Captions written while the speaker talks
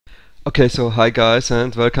Okay, so hi guys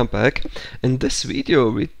and welcome back. In this video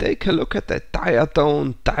we take a look at the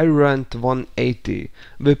Diatone Tyrant 180.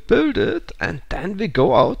 We build it and then we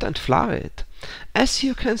go out and fly it. As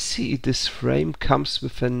you can see, this frame comes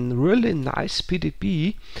with a really nice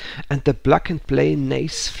PDB and the plug-and-play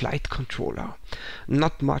NACE flight controller.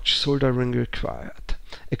 Not much soldering required,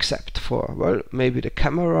 except for, well, maybe the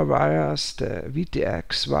camera wires, the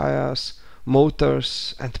VTX wires,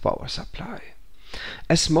 motors and power supply.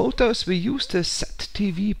 As motors we use the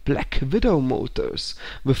ZTV Black Widow motors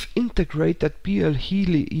with integrated BL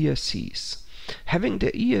Healy ESCs. Having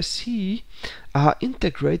the ESC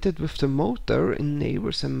integrated with the motor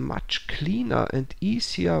enables a much cleaner and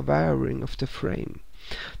easier wiring of the frame.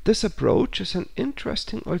 This approach is an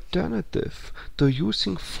interesting alternative to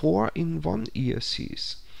using 4-in-1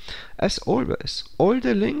 ESCs. As always, all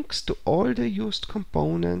the links to all the used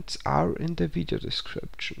components are in the video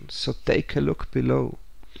description, so take a look below.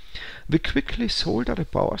 We quickly solder the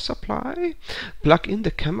power supply, plug in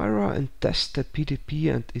the camera and test the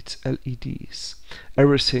PDB and its LEDs.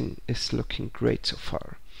 Everything is looking great so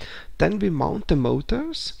far. Then we mount the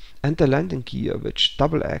motors and the landing gear, which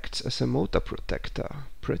double acts as a motor protector.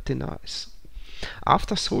 Pretty nice.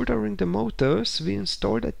 After soldering the motors, we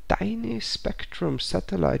installed a tiny Spectrum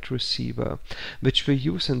satellite receiver, which we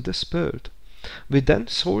use in this build. We then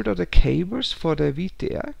solder the cables for the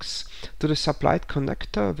VTX to the supplied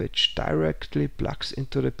connector, which directly plugs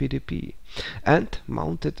into the PDB, and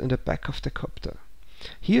mount it in the back of the copter.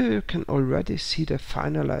 Here you can already see the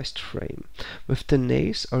finalized frame, with the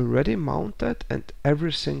NACE already mounted and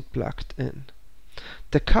everything plugged in.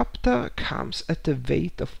 The copter comes at a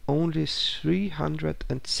weight of only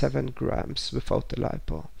 307 grams without the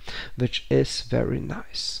LiPo, which is very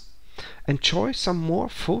nice. Enjoy some more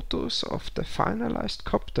photos of the finalized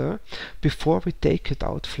copter before we take it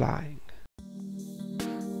out flying.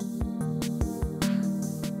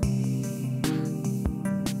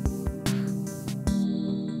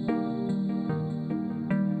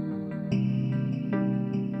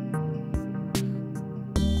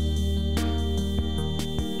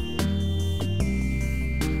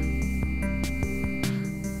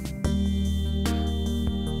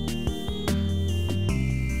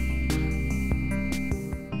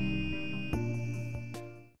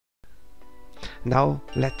 Now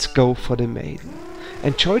let's go for the maiden.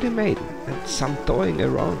 Enjoy the maiden and some toying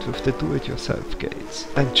around with the do-it-yourself gates.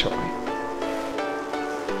 Enjoy!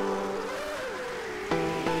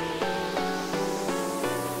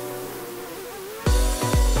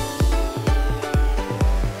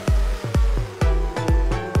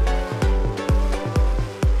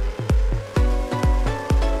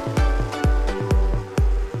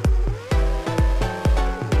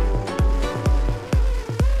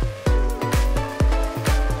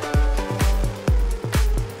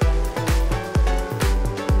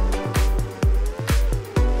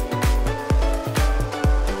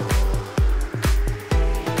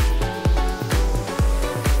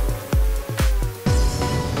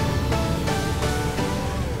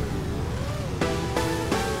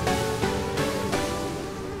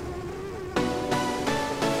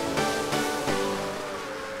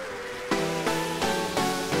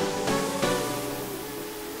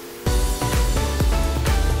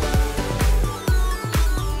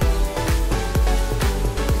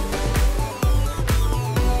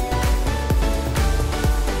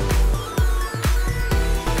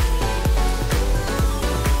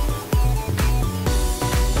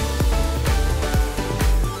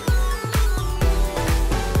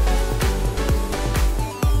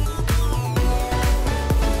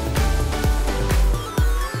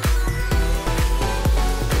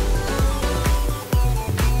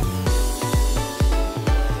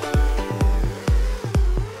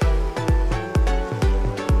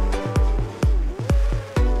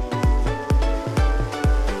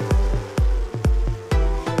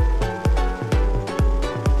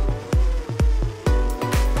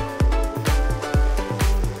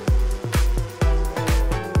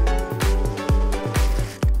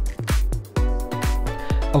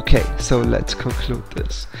 Okay, so let's conclude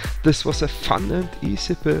this. This was a fun and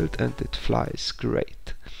easy build and it flies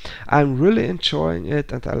great. I'm really enjoying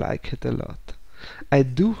it and I like it a lot. I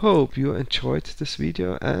do hope you enjoyed this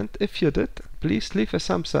video, and if you did, please leave a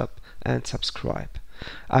thumbs up and subscribe.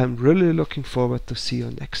 I'm really looking forward to see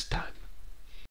you next time.